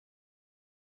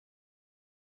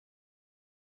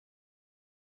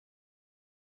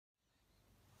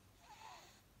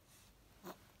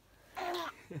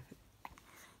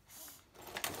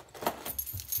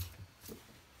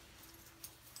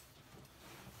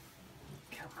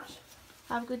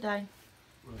Have a good day.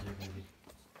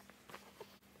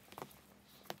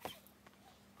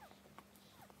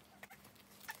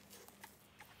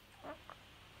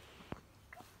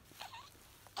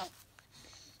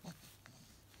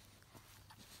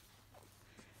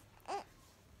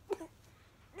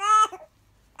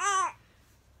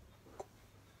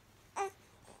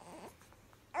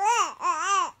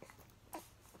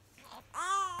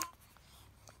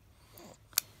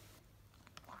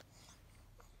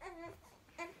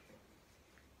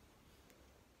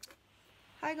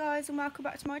 Hi guys, and welcome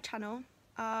back to my channel.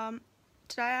 Today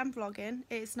I'm vlogging.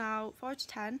 It's now 5 to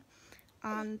 10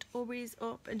 and Aubrey's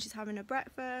up and she's having a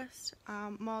breakfast.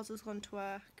 Mars has gone to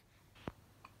work.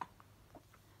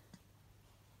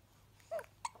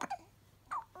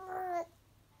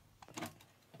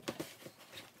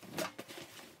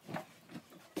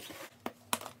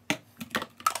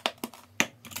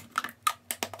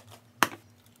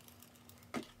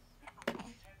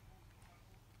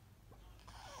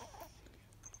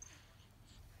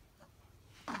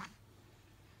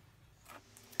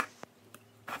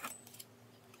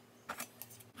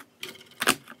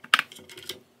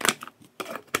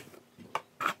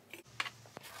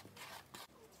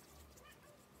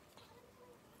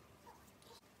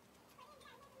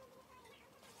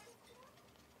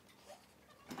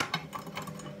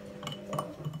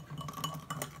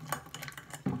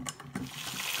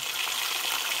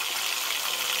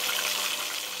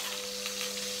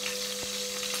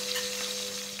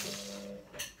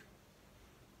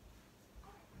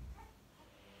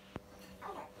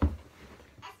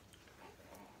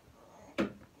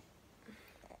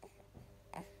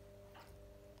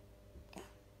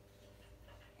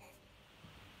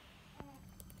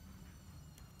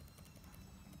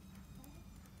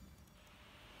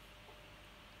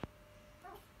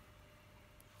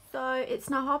 So it's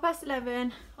now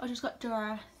 11:30. I just got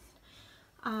dressed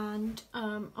and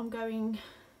I'm going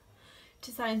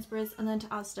to Sainsbury's and then to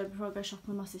Asda before I go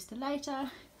shopping with my sister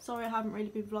later. Sorry I haven't really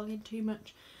been vlogging too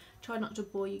much. Try not to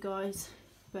bore you guys,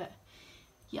 but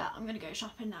yeah, I'm gonna go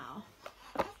shopping now.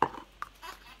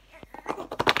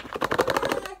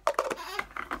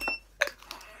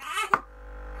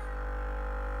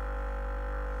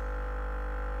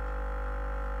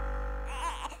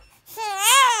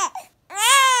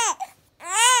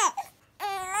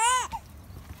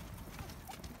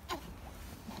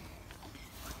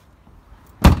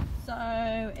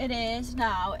 So it is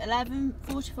now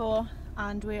 11:44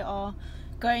 and we are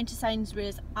going to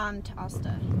Sainsbury's and to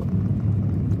Asda.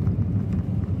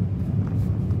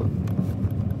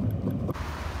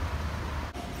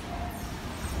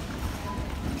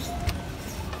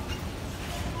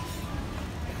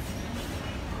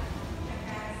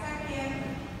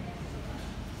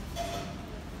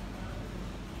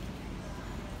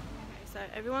 So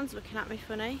everyone's looking at me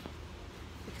funny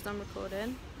because I'm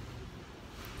recording.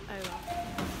 Oh well.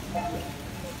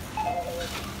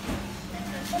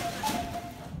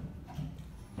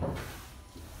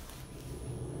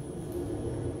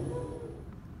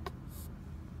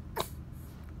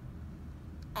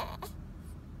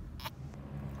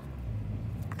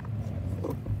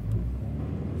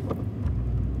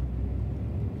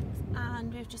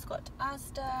 And we've just got to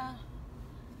Asda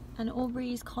and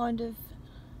Aubrey's kind of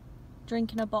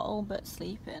drinking a bottle but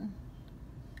sleeping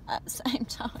at the same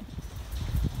time.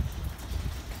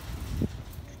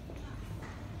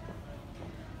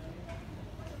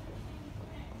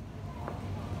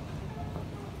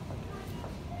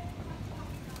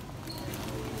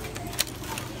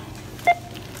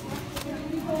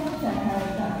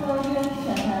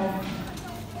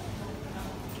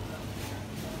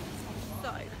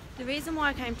 So the reason why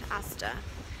I came to Asda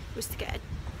was to get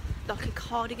like a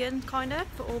cardigan kind of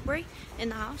for Aubrey in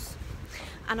the house,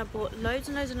 and I bought loads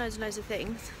and loads and loads and loads of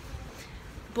things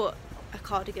but a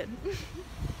cardigan.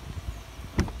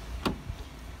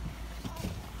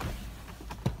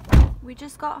 We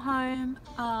just got home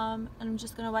and I'm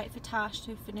just going to wait for Tash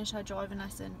to finish her driving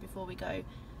lesson before we go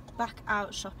back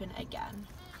out shopping again.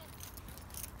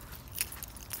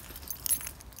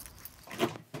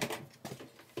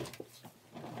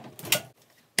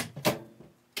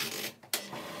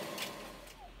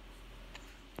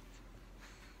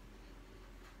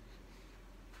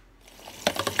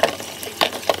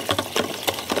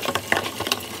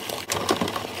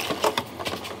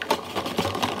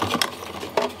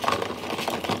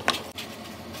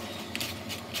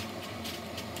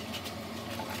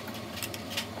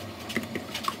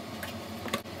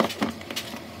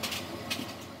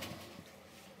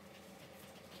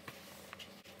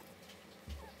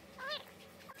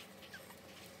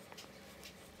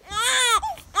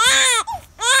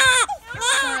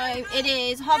 It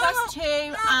is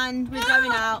 2:30 and we're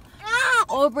going out.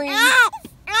 Aubrey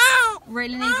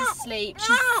really needs to sleep.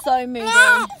 She's so moody.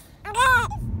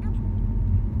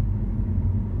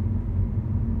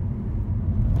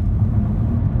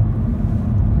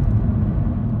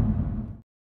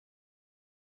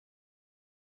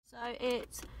 So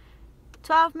it's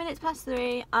 12 minutes past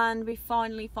 3 and we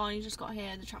finally just got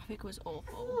here. The traffic was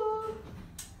awful.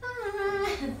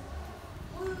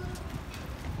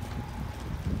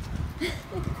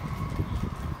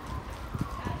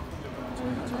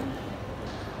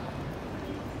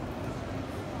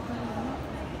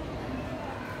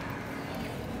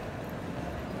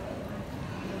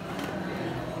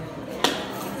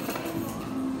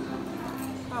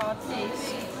 Oh,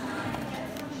 please.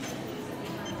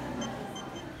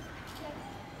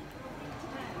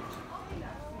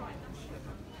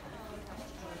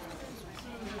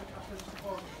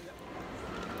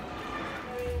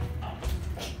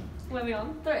 Where are we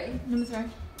on? 3? Number 3.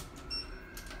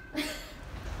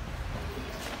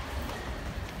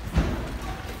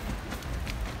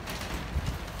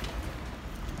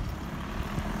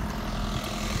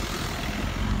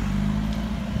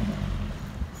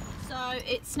 So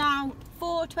it's now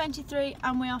 4:23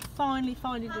 and we are finally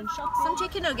done shopping. Some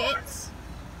chicken nuggets.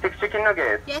 6 chicken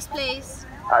nuggets? Yes, please.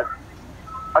 As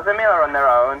a meal or on their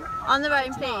own? On their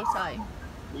own, please. So.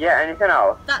 Yeah, anything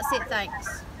else? That's it,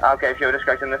 thanks. Okay, if you're just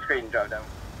correct on the screen, drop down.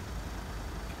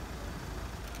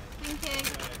 Thank you.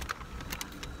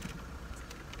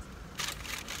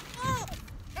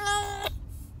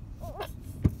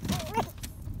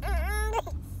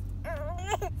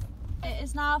 It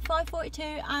is now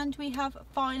 5:42 and we have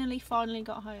finally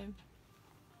got home.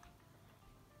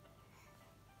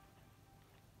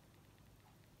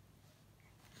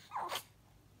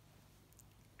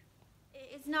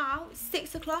 It is now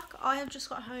 6 o'clock. I have just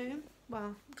got home,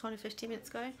 well, kind of 15 minutes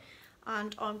ago,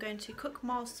 and I'm going to cook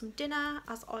Miles some dinner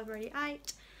as I've already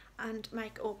ate and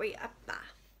make Aubrey a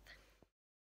bath.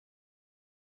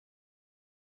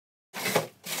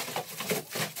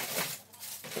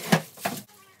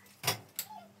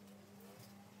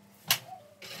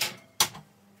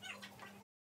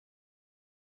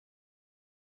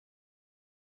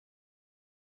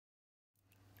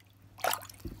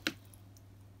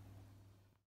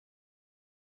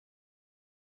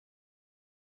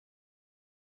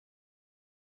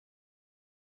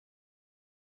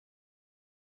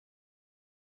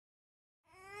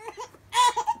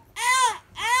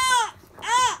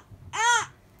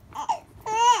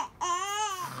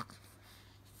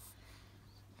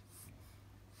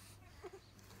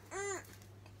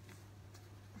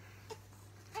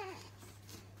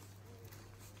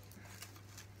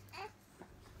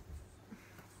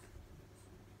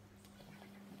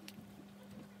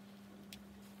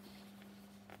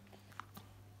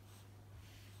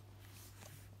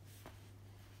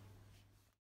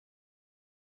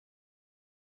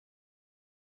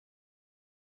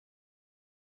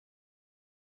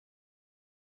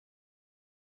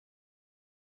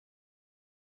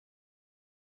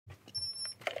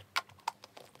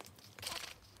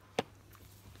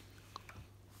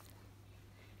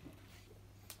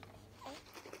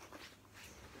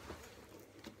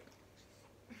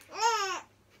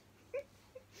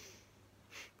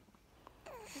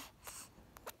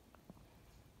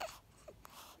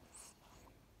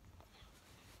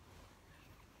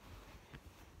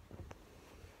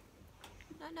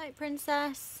 Night,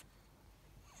 princess.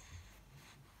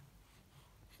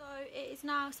 So it is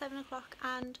now 7 o'clock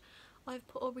and I've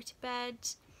put Aubrey to bed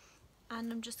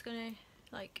and I'm just gonna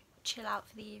like chill out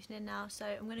for the evening now, so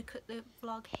I'm gonna cut the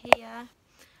vlog here.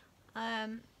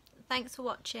 Thanks for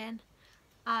watching.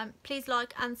 Please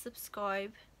like and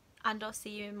subscribe and I'll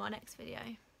see you in my next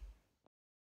video.